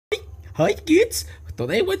Hi kids!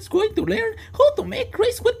 Today we're going to learn how to make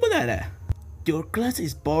rice with banana. Your class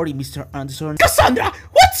is boring, Mr. Anderson. Cassandra!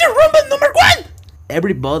 What's your Roman number 1?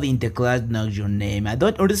 Everybody in the class knows your name. I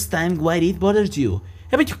don't understand why it bothers you.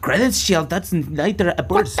 Even your credential, that's later a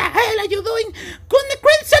burst. What the hell are you doing? Go on the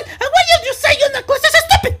credential, and why did you say you're not class is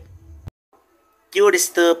stupid? You're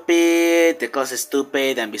stupid, the class is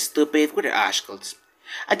stupid, and be stupid, we're ashcols.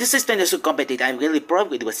 I just explained so competent, I'm really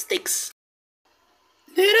proud with sticks.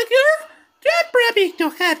 Little girl, you're probably to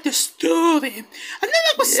have to study. And then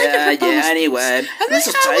I was saying anyway, this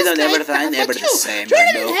is try on everything, never the same, you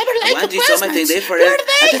know. I want to do something different, and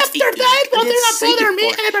that's it.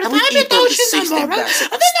 And we eat all the system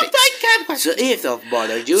basic speech. So if that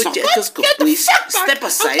bother you, just please step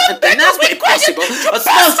aside and then as way possible, or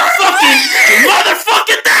smell fucking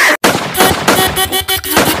motherfucking dead!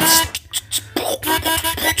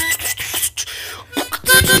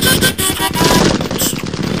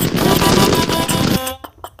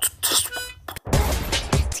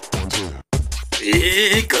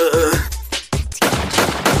 Pico.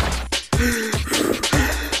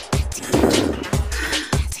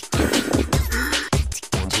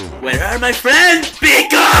 Where are my friends,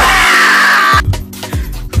 Pico?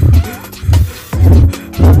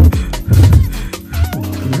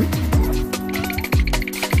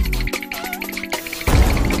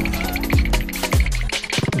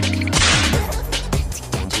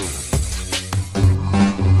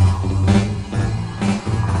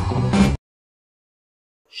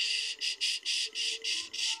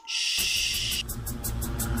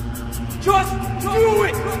 Just do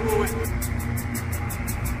it!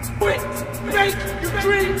 Make your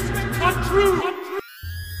dreams come true!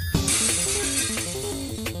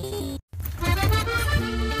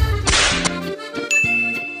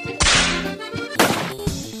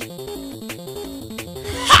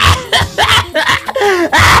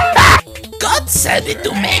 God sent it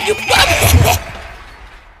to make you public!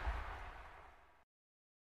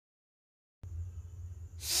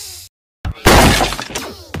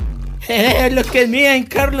 Hey, look at me and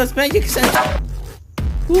Carlos Magic Center.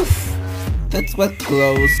 Oof, that's what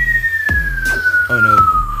close. Oh no.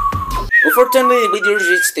 Unfortunately, we didn't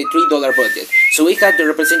reach the $3 budget, so we had to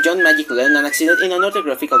represent John Magic Learn an accident in an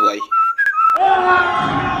orthographical way.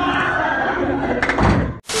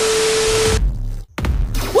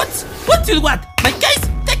 What you want? My case?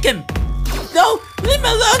 Take him! No, leave me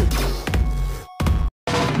alone!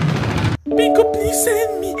 Pico, please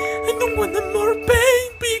send me. I don't want no more pain.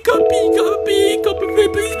 Pico, Pico, Pico, please,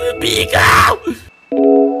 Pico!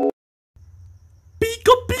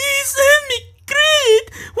 Pico, please send me. Great!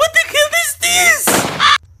 What the hell is this?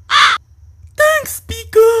 Thanks,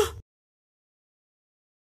 Pico.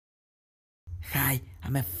 Hi,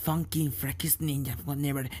 I'm a funky frackiest ninja.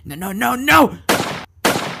 Whatever. No!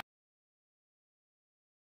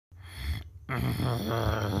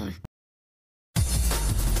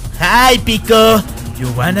 Hi, Pico!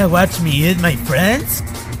 You wanna watch me eat my friends?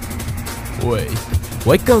 Wait,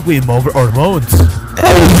 why can't we move our modes?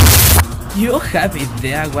 You have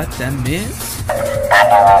idea what that means?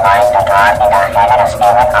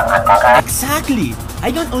 Exactly! I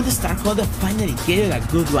don't understand how they finally get a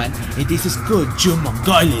good one in this school, you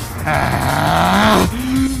Mongolian!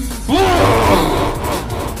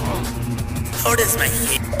 How does my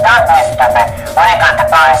head? Don't be stupid. We got the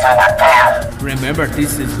boys on the tail. Remember,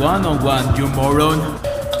 this is one-on-one, you moron.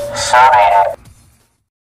 Sorry.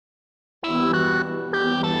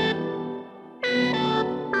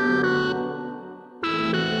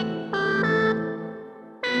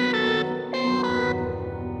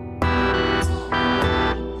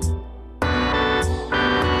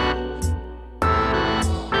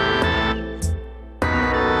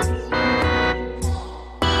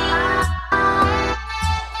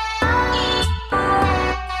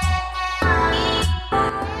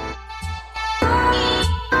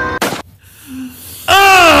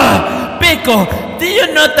 Pico, do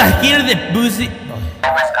you not hear the pussy? I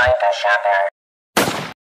was going to shout there.